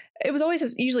 It was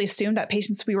always usually assumed that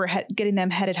patients, we were getting them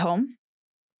headed home.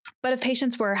 But if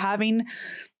patients were having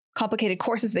complicated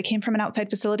courses, they came from an outside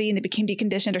facility and they became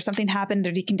deconditioned, or something happened,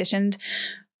 they're deconditioned.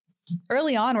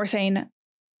 Early on, we're saying,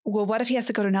 well, what if he has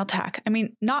to go to an LTAC? I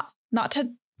mean, not to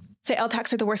say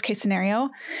LTACs are the worst case scenario.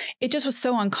 It just was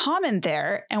so uncommon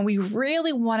there. And we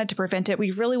really wanted to prevent it.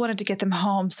 We really wanted to get them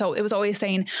home. So it was always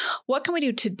saying, what can we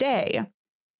do today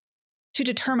to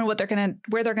determine where they're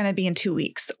going to be in 2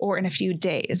 weeks or in a few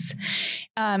days?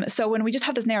 So when we just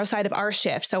have this narrow side of our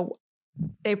shift, so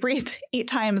they breathe 8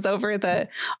 times over the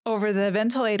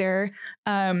ventilator,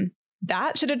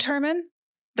 that should determine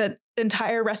the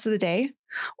entire rest of the day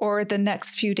or the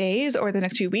next few days or the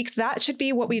next few weeks. That should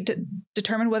be what we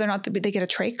determine whether or not they get a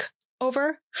trach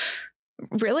over.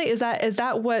 Really? Is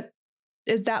that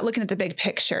looking at the big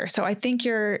picture? So I think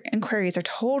your inquiries are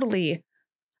totally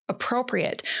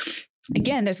appropriate.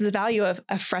 Again, this is the value of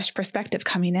a fresh perspective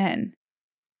coming in.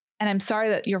 And I'm sorry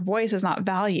that your voice is not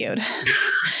valued.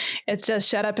 It's just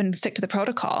shut up and stick to the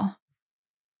protocol.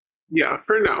 Yeah,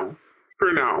 for now.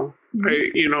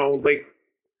 Mm-hmm.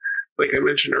 Like I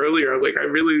mentioned earlier, like I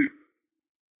really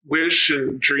wish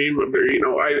and dream of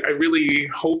I really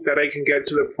hope that I can get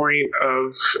to the point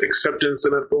of acceptance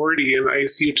and authority in the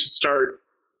ICU to start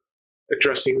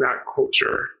addressing that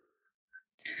culture.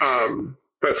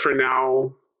 But for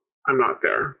now, I'm not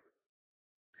there.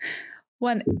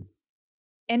 When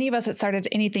any of us that started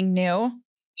anything new,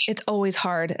 it's always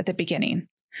hard at the beginning.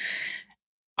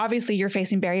 Obviously, you're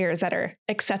facing barriers that are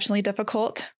exceptionally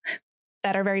difficult,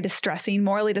 that are very distressing,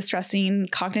 morally distressing,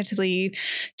 cognitively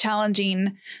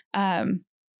challenging.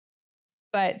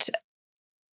 But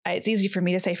it's easy for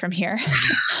me to say from here.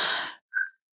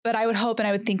 But I would hope and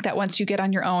I would think that once you get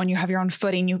on your own, you have your own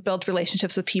footing, you build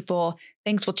relationships with people,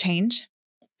 things will change.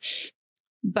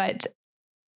 But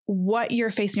what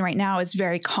you're facing right now is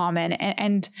very common.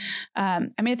 And I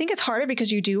think it's harder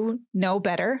because you do know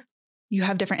better. You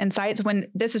have different insights. When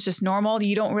this is just normal,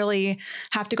 you don't really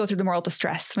have to go through the moral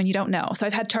distress when you don't know. So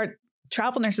I've had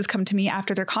travel nurses come to me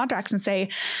after their contracts and say,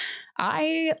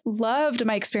 I loved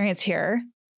my experience here.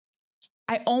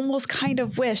 I almost kind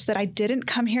of wish that I didn't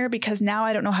come here because now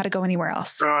I don't know how to go anywhere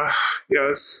else.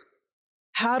 Yes.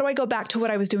 How do I go back to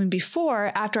what I was doing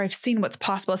before after I've seen what's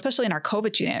possible, especially in our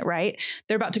COVID unit, right?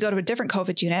 They're about to go to a different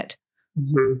COVID unit.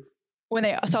 Mm-hmm. When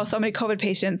they saw so many COVID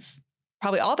patients,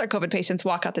 probably all their COVID patients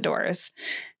walk out the doors.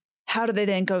 How do they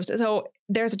then go? So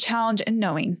there's a challenge in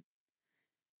knowing,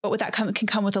 but with that can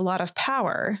come with a lot of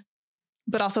power,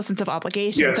 but also a sense of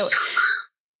obligation. Yes. So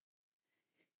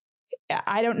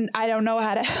I don't know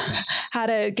how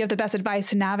to give the best advice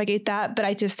to navigate that, but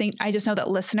I just know that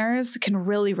listeners can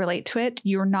really relate to it.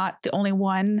 You're not the only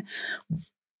one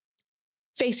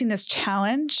facing this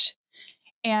challenge.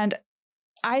 And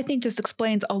I think this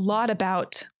explains a lot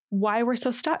about why we're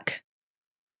so stuck.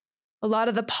 A lot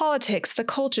of the politics, the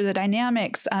culture, the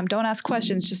dynamics, don't ask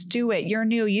questions, just do it. You're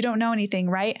new. You don't know anything,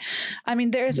 right? I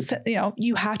mean,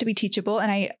 you have to be teachable,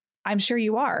 and I'm sure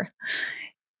you are.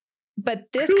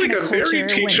 But this kind of culture, I'm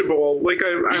very teachable.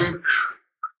 I'm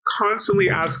constantly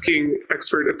asking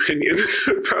expert opinion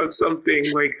about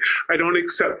something. Like I don't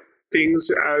accept things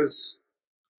as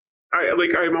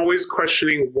I'm always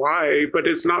questioning why, but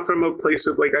it's not from a place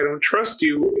of I don't trust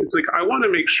you. It's I want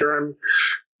to make sure I'm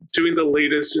doing the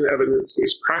latest in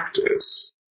evidence-based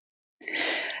practice.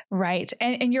 Right.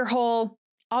 And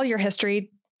all your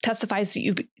history testifies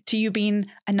to you being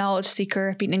a knowledge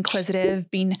seeker, being inquisitive,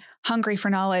 being hungry for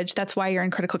knowledge. That's why you're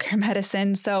in critical care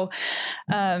medicine. So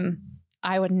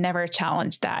I would never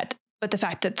challenge that. But the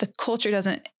fact that the culture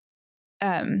doesn't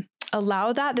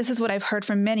allow that, this is what I've heard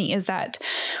from many, is that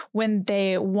when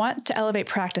they want to elevate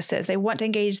practices, they want to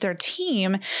engage their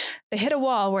team, they hit a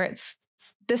wall where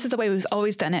this is the way we've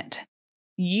always done it.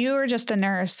 You're just a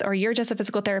nurse, or you're just a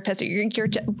physical therapist, or you're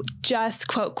just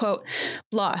quote, quote,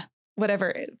 blah,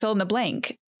 whatever, fill in the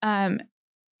blank. And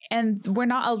we're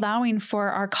not allowing for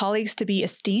our colleagues to be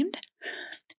esteemed,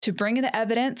 to bring in the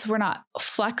evidence. We're not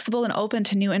flexible and open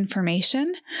to new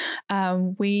information.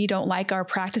 We don't like our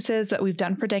practices that we've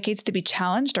done for decades to be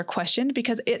challenged or questioned,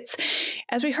 because it's,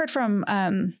 as we heard from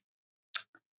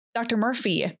Dr.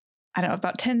 Murphy, I don't know,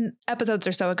 about 10 episodes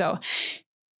or so ago,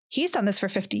 he's done this for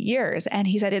 50 years. And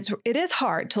he said it is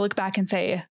hard to look back and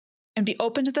say, and be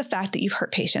open to the fact that you've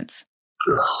hurt patients.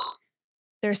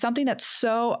 There's something that's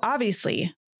so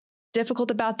obviously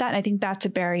difficult about that. And I think that's a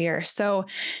barrier. So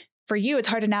for you, it's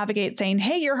hard to navigate saying,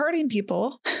 hey, you're hurting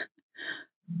people,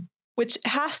 which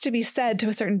has to be said to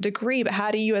a certain degree. But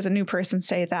how do you as a new person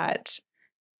say that?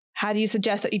 How do you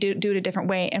suggest that you do it a different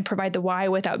way and provide the why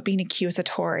without being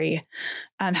accusatory,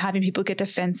 having people get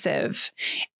defensive?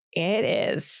 It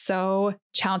is so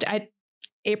challenging.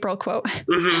 April quote,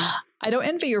 I don't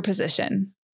envy your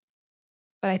position,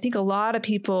 but I think a lot of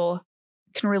people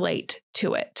can relate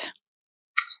to it.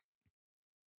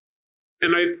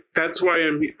 And that's why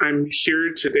I'm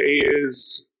here today,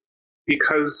 is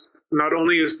because not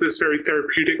only is this very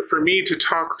therapeutic for me to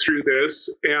talk through this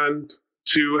and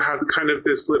to have kind of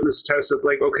this litmus test of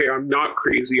like, okay, I'm not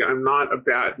crazy, I'm not a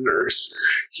bad nurse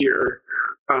here,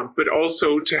 but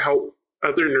also to help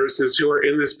other nurses who are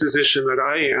in this position that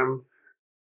I am,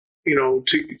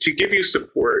 to give you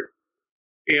support,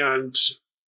 and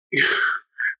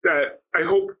that I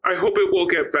hope it will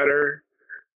get better,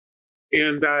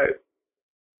 and that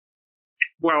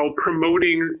while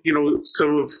promoting,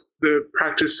 some of the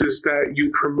practices that you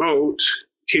promote,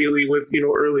 Kaylee, with,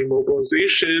 early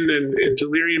mobilization and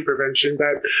delirium prevention,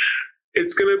 that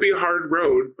it's going to be a hard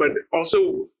road, but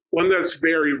also one that's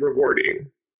very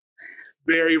rewarding.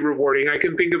 Very rewarding. I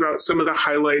can think about some of the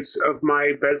highlights of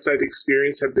my bedside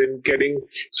experience have been getting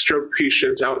stroke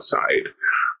patients outside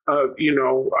of,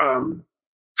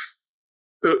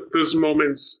 those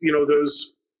moments,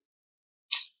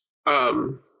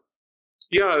 I'm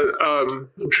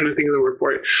trying to think of the word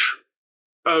for it,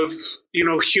 of,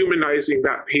 humanizing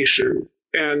that patient.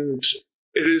 And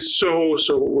it is so,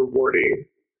 so rewarding.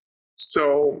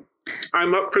 So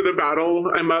I'm up for the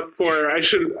battle. I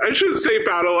shouldn't say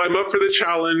battle. I'm up for the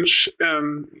challenge.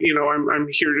 I'm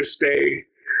here to stay.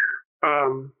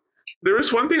 There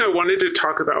was one thing I wanted to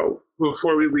talk about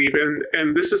before we leave,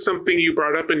 and this is something you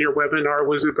brought up in your webinar,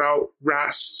 was about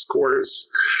RAS scores.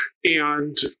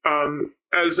 And I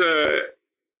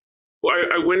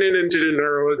went in and did a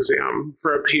neuro exam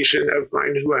for a patient of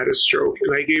mine who had a stroke,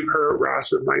 and I gave her a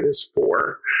RAS of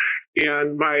 -4.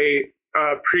 And my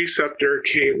preceptor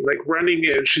came like running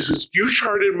in. She says, "You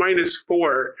charted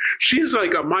 -4. She's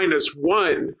like a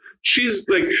 -1. She's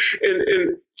like,"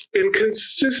 and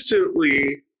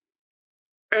consistently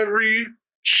every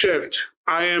shift,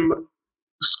 I am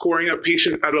scoring a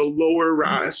patient at a lower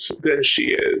RAS than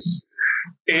she is.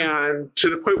 And to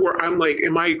the point where I'm like,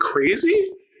 am I crazy?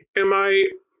 Am I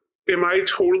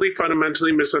totally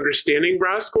fundamentally misunderstanding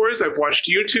RAS scores? I've watched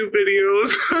YouTube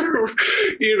videos,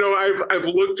 I've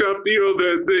looked up,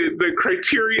 the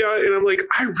criteria, and I'm like,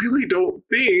 I really don't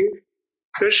think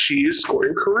that she is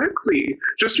scoring correctly.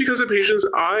 Just because a patient's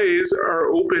eyes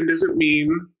are open doesn't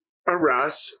mean a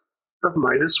RAS of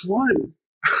 -1.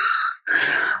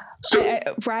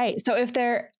 Right. So if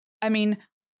they're, -1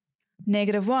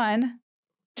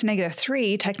 to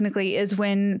 -3 technically is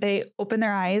when they open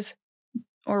their eyes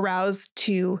or rouse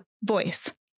to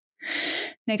voice.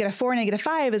 -4,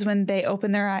 -5 is when they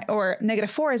open their eye, or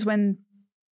 -4 is when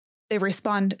they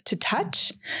respond to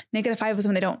touch. -5 is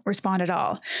when they don't respond at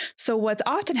all. So what's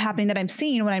often happening that I'm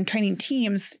seeing when I'm training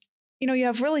teams, you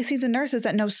have really seasoned nurses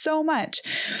that know so much,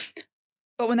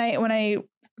 but when they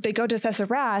go to assess a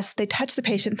RAS, they touch the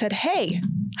patient and said, "Hey,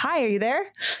 hi, are you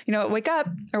there? Wake up,"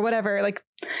 or whatever. Like,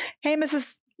 "Hey,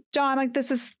 Mrs. John, I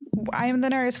am the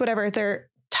nurse," whatever. They're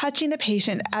touching the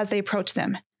patient as they approach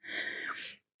them.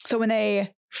 So when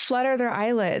they flutter their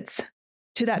eyelids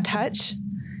to that touch,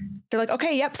 they're like,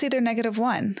 "Okay, yep, see, they're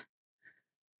 -1.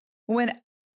 When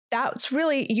that's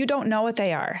really, you don't know what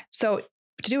they are. So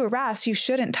to do a RAS, you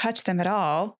shouldn't touch them at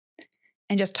all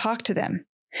and just talk to them.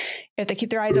 If they keep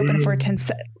their eyes open for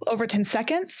over 10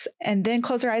 seconds and then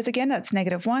close their eyes again, that's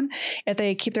 -1. If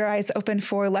they keep their eyes open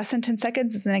for less than 10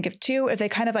 seconds, it's -2. If they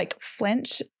kind of like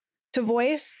flinch to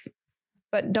voice,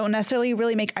 but don't necessarily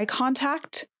really make eye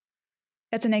contact,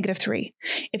 that's a -3.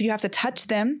 If you have to touch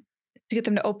them to get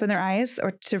them to open their eyes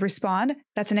or to respond,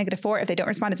 that's a -4. If they don't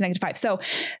respond, it's -5. So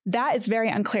that is very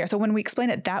unclear. So when we explain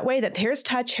it that way, that here's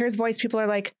touch, here's voice, people are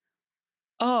like,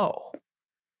 oh,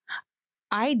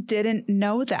 I didn't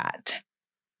know that.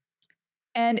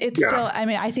 And it's still, I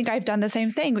mean, I think I've done the same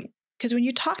thing, because when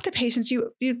you talk to patients,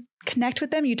 you connect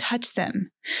with them, you touch them.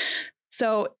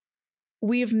 So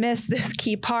we've missed this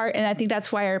key part. And I think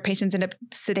that's why our patients end up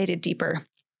sedated deeper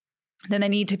than they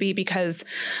need to be, because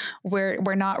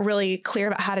we're not really clear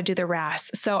about how to do the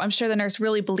RAS. So I'm sure the nurse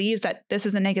really believes that this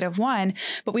is a -1,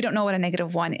 but we don't know what a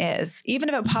 -1 is. Even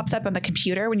if it pops up on the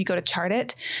computer when you go to chart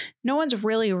it, no one's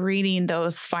really reading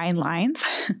those fine lines.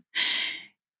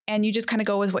 And you just kind of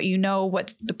go with what you know,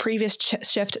 what the previous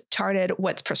shift charted,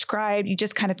 what's prescribed. You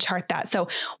just kind of chart that. So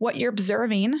what you're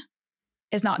observing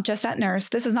is not just that nurse.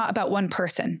 This is not about one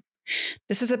person.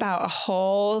 This is about a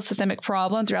whole systemic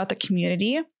problem throughout the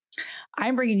community.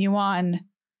 I'm bringing you on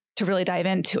to really dive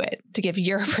into it, to give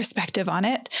your perspective on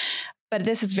it. But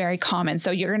this is very common.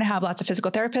 So you're going to have lots of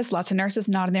physical therapists, lots of nurses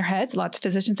nodding their heads, lots of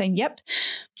physicians saying, yep,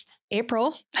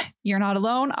 April, you're not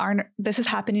alone. This is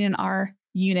happening in our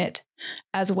unit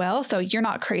as well. So you're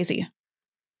not crazy.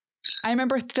 I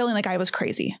remember feeling like I was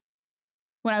crazy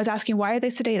when I was asking, why are they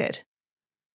sedated?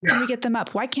 Can we get them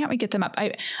up? Why can't we get them up?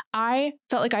 I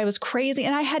felt like I was crazy,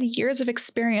 and I had years of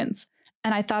experience,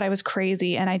 and I thought I was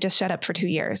crazy, and I just shut up for 2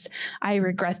 years. I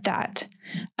regret that.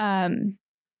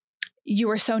 You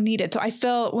were so needed. So I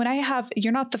feel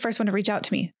you're not the first one to reach out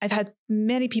to me. I've had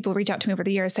many people reach out to me over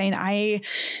the years saying, I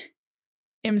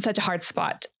am in such a hard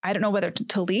spot. I don't know whether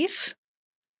to leave,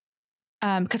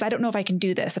 because I don't know if I can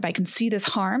do this, if I can see this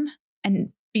harm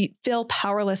and feel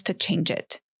powerless to change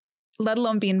it, let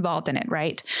alone be involved in it,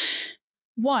 right?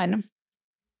 One,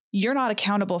 you're not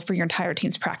accountable for your entire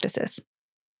team's practices.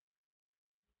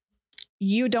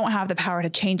 You don't have the power to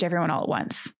change everyone all at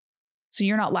once. So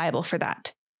you're not liable for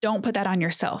that. Don't put that on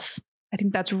yourself. I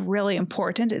think that's really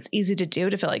important. It's easy to do,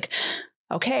 to feel like,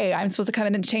 okay, I'm supposed to come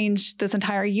in and change this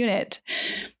entire unit.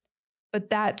 But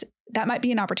that might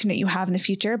be an opportunity you have in the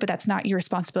future, but that's not your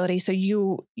responsibility. So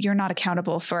you're not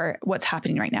accountable for what's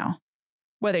happening right now,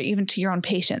 whether even to your own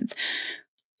patients,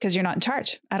 because you're not in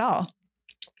charge at all.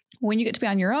 When you get to be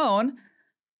on your own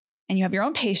and you have your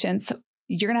own patients,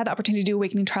 you're going to have the opportunity to do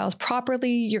awakening trials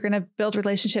properly. You're going to build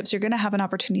relationships. You're going to have an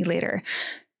opportunity later.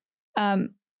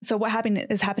 So what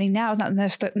is happening now is not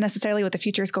necessarily what the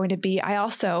future is going to be. I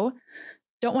also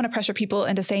don't want to pressure people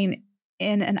into staying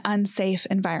in an unsafe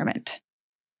environment.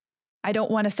 I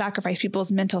don't want to sacrifice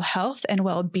people's mental health and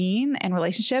well-being and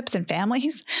relationships and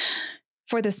families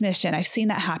for this mission. I've seen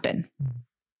that happen.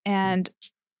 And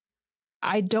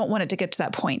I don't want it to get to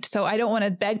that point. So I don't want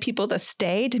to beg people to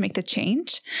stay to make the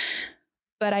change.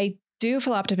 But I do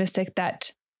feel optimistic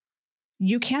that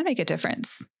you can make a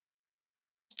difference,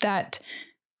 that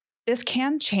this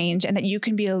can change, and that you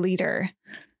can be a leader.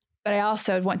 But I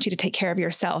also want you to take care of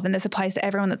yourself. And this applies to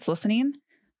everyone that's listening.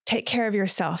 Take care of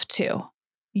yourself too.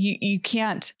 You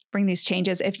can't bring these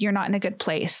changes if you're not in a good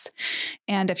place.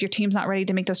 And if your team's not ready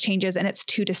to make those changes and it's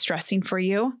too distressing for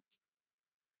you,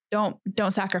 don't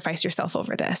sacrifice yourself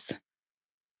over this.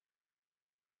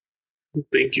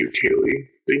 Thank you, Kaylee.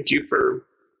 Thank you for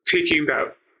taking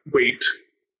that weight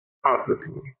off of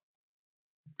me.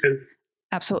 And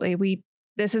absolutely.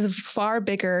 This is far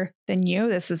bigger than you.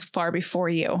 This is far before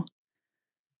you.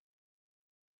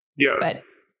 Yeah. But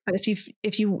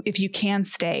if you can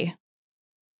stay,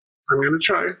 I'm going to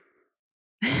try.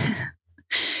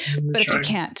 But if you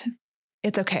can't,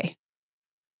 it's okay.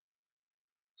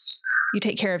 You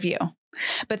take care of you.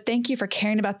 But thank you for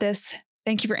caring about this.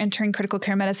 Thank you for entering critical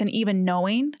care medicine, even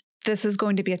knowing this is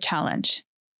going to be a challenge.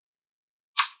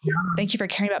 Yeah. Thank you for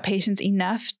caring about patients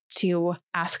enough to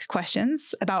ask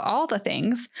questions about all the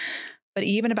things, but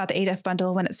even about the ABCDEF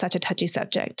bundle when it's such a touchy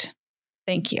subject.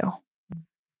 Thank you.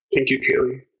 Thank you,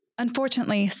 Kaylee.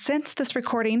 Unfortunately, since this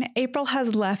recording, April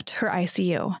has left her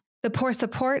ICU. The poor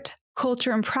support,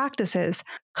 culture, and practices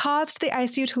caused the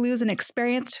ICU to lose an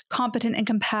experienced, competent, and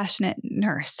compassionate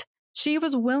nurse. She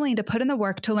was willing to put in the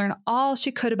work to learn all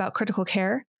she could about critical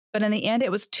care, but in the end,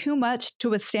 it was too much to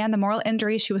withstand the moral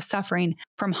injuries she was suffering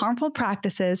from harmful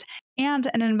practices and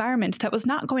an environment that was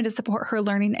not going to support her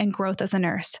learning and growth as a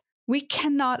nurse. We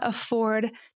cannot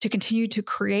afford to continue to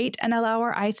create and allow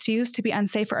our ICUs to be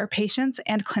unsafe for our patients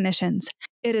and clinicians.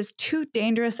 It is too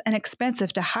dangerous and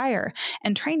expensive to hire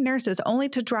and train nurses only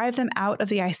to drive them out of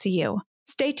the ICU.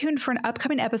 Stay tuned for an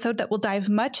upcoming episode that will dive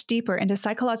much deeper into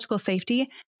psychological safety,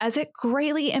 as it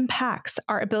greatly impacts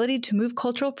our ability to move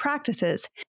cultural practices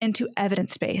into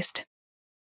evidence-based.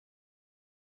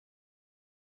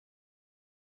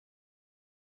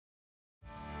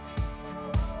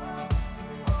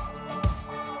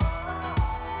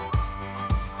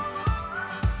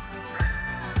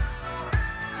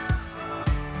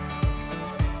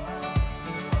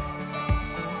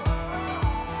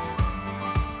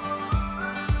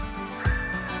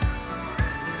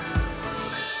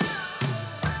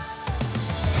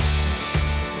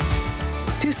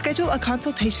 To schedule a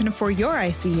consultation for your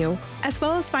ICU, as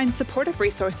well as find supportive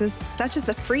resources such as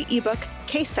the free ebook,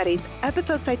 case studies,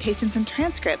 episode citations, and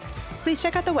transcripts, please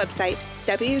check out the website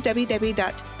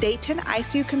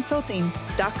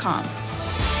www.daytonicuconsulting.com.